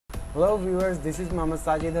Hello viewers, this is Muhammad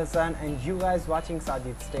Sajid Hassan and you guys watching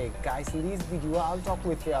Sajid's Take. Guys, in this video I'll talk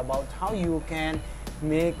with you about how you can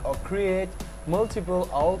make or create multiple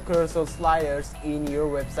Owl-Carousel sliders in your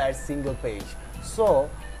website single page. So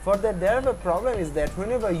for that, there is a problem is that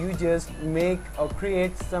whenever you just make or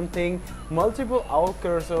create something multiple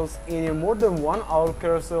Owl-Carousels in your more than one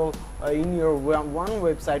Owl-Carousel in your one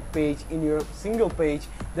website page in your single page,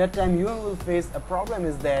 that time you will face a problem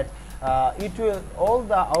is that all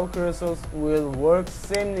the Owl-Carousels will work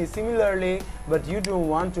similarly, but you don't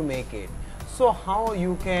want to make it. So how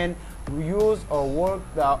you can use or work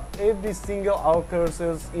every single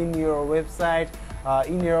Owl-Carousels in your website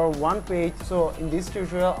in your one page? So in this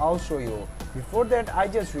tutorial I'll show you. Before that, I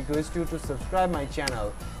just request you to subscribe my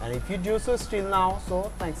channel, and if you do so still now,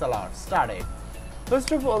 so thanks a lot. Start it.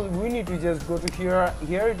 First of all, we need to just go to here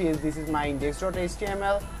it is. This is my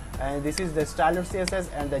index.html, and this is the style.css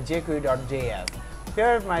and the jQuery.js.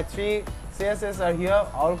 Here my three CSS are here: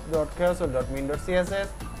 owl.carousel.main.css,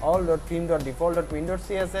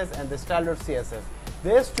 owl.theme.default.main.css, and the style.css.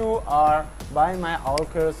 These two are by my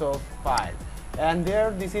Owl-Carousel file. And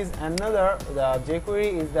there, this is another, the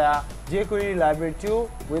jQuery is the jQuery library 2.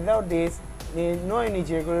 Without this, any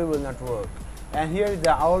jQuery will not work. And here is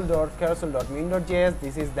the owl.carousel.main.js.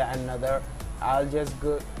 This is the another. I'll just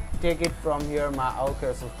take it from here, my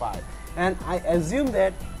Owl-Carousel file. And I assume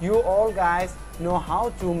that you all guys know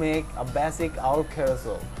how to make a basic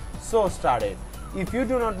Owl-Carousel. So start it. If you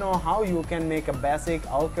do not know how you can make a basic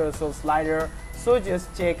Owl-Carousel slider, so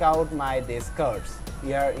just check out these cards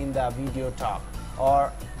here in the video top,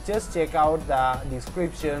 or just check out the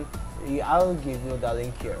description. I will give you the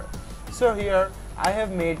link here. So here I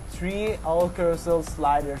have made three Owl-Carousel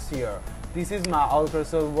sliders here. This is my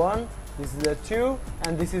Owl-Carousel 1, this is the 2,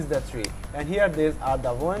 and this is the 3. And here these are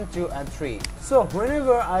the 1, 2, and 3. So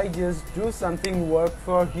whenever I just do something work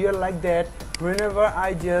for here like that, whenever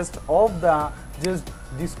I just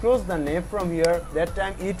disclose the nav from here, that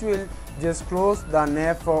time it will just close the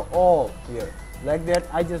nav for all here. Like that,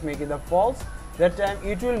 I just make it the false. That time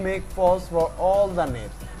it will make false for all the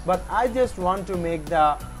navs. But I just want to make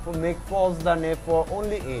false the nav for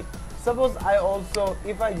only 8. Suppose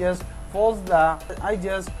if I just I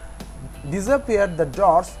just disappear the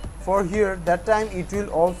dots for here, that time it will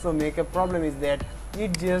also make a problem is that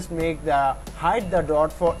it just hide the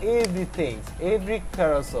dot for everything, every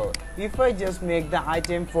carousel. If I just make the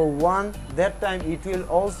item for 1, that time it will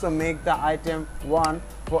also make the item 1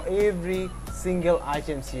 for every single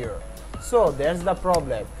items here. So that's the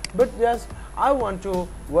problem. But just I want to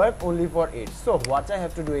work only for it. So what I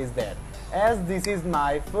have to do is that, as this is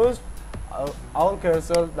my first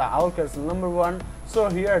Owl-Carousel, the Owl-Carousel number 1. So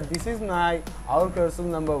here this is my Owl-Carousel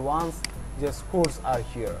number 1's just codes are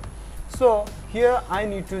here. So here I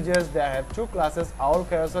need to there have two classes,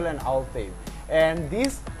 Owl-Carousel and Owl-Theme, and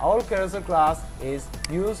this Owl-Carousel class is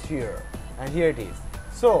used here, and here it is.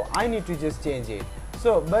 So I need to just change it.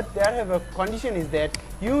 So but there have a condition is that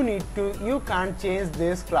you can't change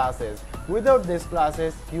these classes. Without these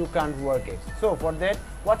classes you can't work it. So for that,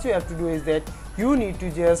 what you have to do is that you need to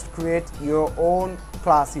just create your own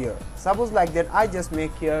class here. Suppose like that, I just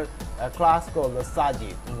make here a class called the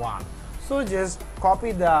Sajid1. So just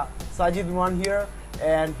copy the Sajid1 here,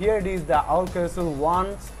 and here it is the Owl-Carousel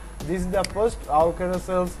 1. This is the first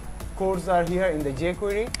Owl-Carousel's codes are here in the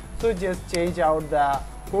jQuery. So just change out the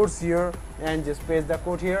codes here and just paste the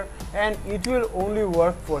code here, and it will only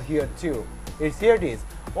work for here too. Here it is.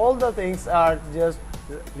 All the things are just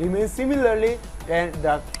remain similarly, and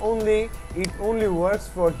it only works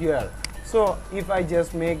for here. So if I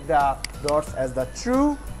just make the dots as the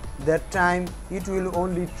true, that time it will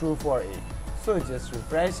only true for it. So just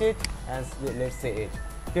refresh it and let's say it.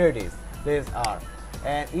 Here it is. These are,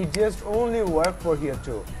 and it just only work for here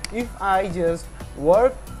too. If I just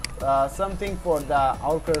work something for the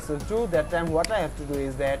Owl-Carousel 2, that time what I have to do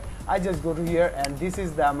is that I just go to here, and this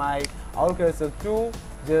is my Owl-Carousel 2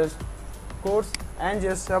 just codes, and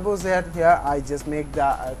just suppose that here I just make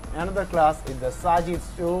another class is the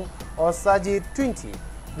Sajid2 or Sajid20.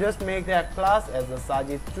 Just make that class as the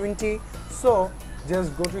Sajid20. So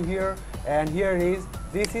just go to here, and here it is.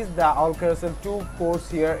 This is the Owl-Carousel 2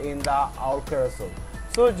 codes here in the Owl-Carousel.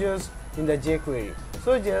 So just in the jQuery,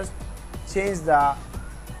 so just change the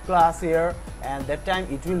class here, and that time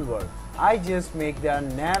it will work. I just make the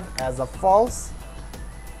nav as a false,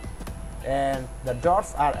 and the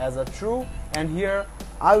dots are as a true, and here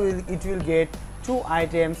it will get 2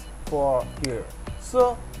 items for here.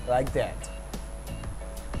 So like that,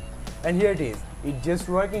 and here it is. It just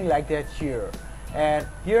working like that here, and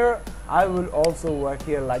here I will also work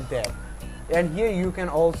here like that. And here you can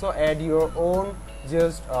also add your own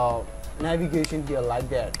just navigation here like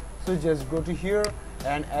that. So just go to here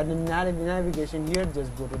and add a navigation here.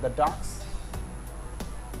 Just go to the docs.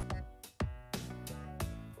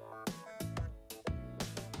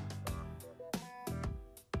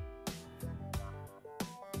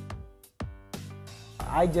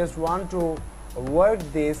 I just want to work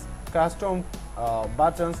this custom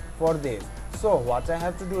buttons for this. So what I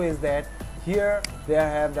have to do is that here they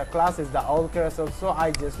have the class is the Owl-Carousel, so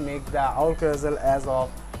I just make the Owl-Carousel as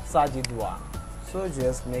of Sajid 1. So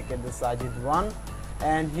just make it the Sajid 1,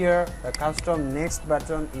 and here the custom next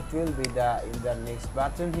button, it will be the in the next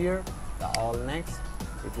button here, the all next,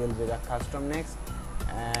 it will be the custom next,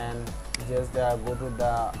 and just go to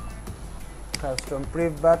the custom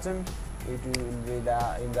priv button, it will be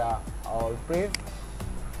the in the all priv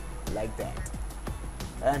like that,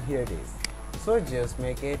 and here it is. So just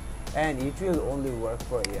make it, and it will only work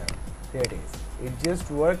for here. Here it is, it's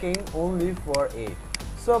just working only for it.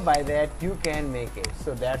 So by that you can make it.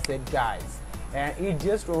 So that's it guys, and it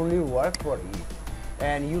just only work for it,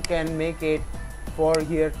 and you can make it for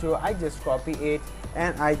here too. I just copy it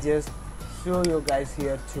and I just show you guys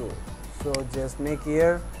here too. So just make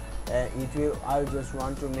here, and it will, I just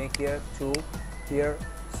want to make here too here.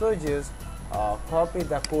 So just copy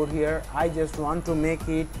the code here. I just want to make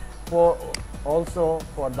it for also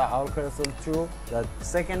for the Owl-Carousel 2, the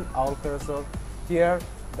second Owl-Carousel. Here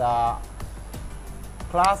the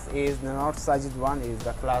class is not Sajid 1, is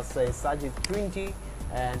the class is Sajid 20,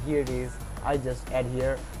 and here it is. I just add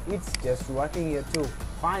here, it's just working here too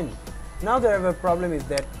fine. Now there is a problem is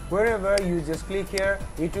that wherever you just click here,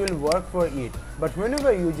 it will work for it, but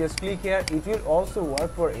whenever you just click here, it will also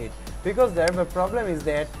work for it, because there is a problem is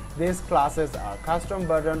that these classes are custom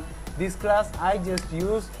button. This class I just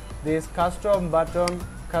use this custom button,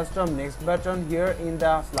 custom next button here in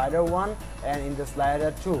the slider 1 and in the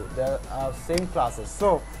slider 2, there are same classes.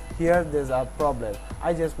 So here there's a problem.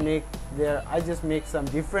 I just make some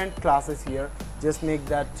different classes here, just make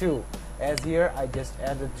that 2, as here I just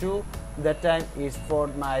add the 2, that time is for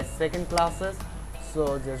my second classes.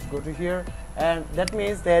 So just go to here, and that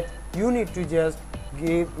means that you need to just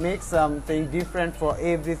make something different for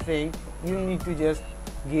everything. You need to just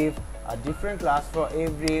give a different class for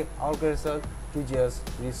every Owl-Carousel to just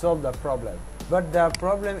resolve the problem, but the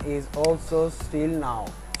problem is also still now.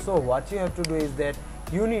 So what you have to do is that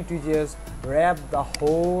you need to just wrap the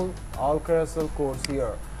whole Owl-Carousel codes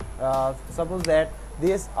here. Suppose that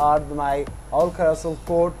these are my Owl-Carousel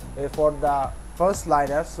code for the first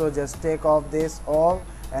slider, so just take off this all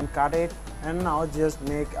and cut it, and now just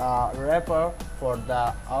make a wrapper for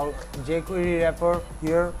the jQuery wrapper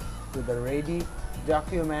here to the ready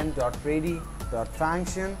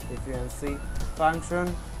document.ready.function, if you can see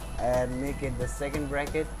function, and make it the second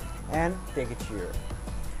bracket and take it here,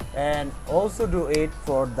 and also do it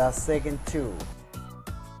for the second 2.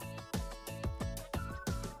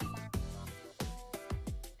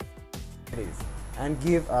 And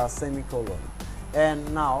give a semicolon,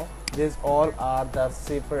 and now these all are the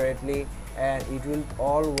separately, and it will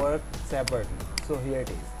all work separately. So here it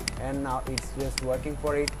is, and now it's just working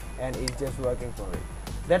for it, and it's just working for it.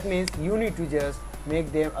 That means you need to just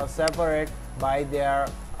make them separate by their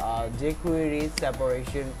jQuery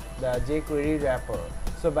separation, the jQuery wrapper.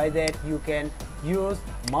 So by that you can use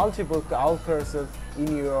multiple Owl-Carousels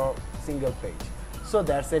in your single page. So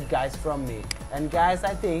that's it guys from me, and guys,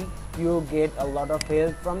 I think you get a lot of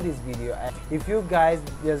help from this video, and if you guys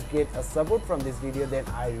just get a support from this video, then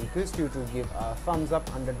I request you to give a thumbs up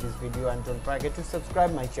under this video, and don't forget to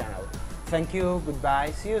subscribe my channel. Thank you,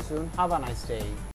 goodbye, see you soon, have a nice day.